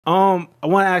I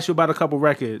want to ask you about a couple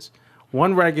records.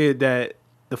 One record that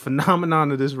the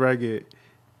phenomenon of this record,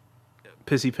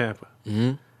 Pissy Pamper.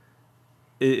 Mm-hmm.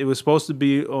 It was supposed to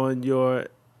be on your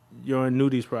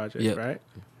Nudies project, Yep. right?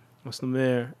 What's the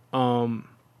there? And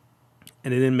it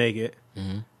didn't make it,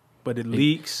 but it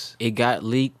leaks, It got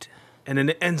leaked. and then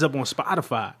it ends up on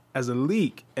Spotify as a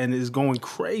leak, and it's going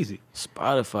crazy.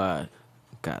 Spotify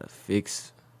gotta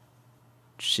fix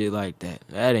shit like that.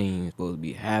 That ain't even supposed to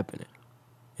be happening.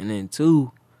 And then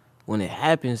two, when it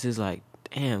happens, it's like,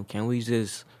 damn, can we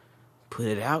just put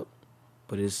it out?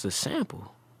 But it's a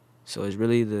sample. So it's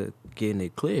really the getting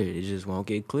it cleared. It just won't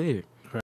get cleared.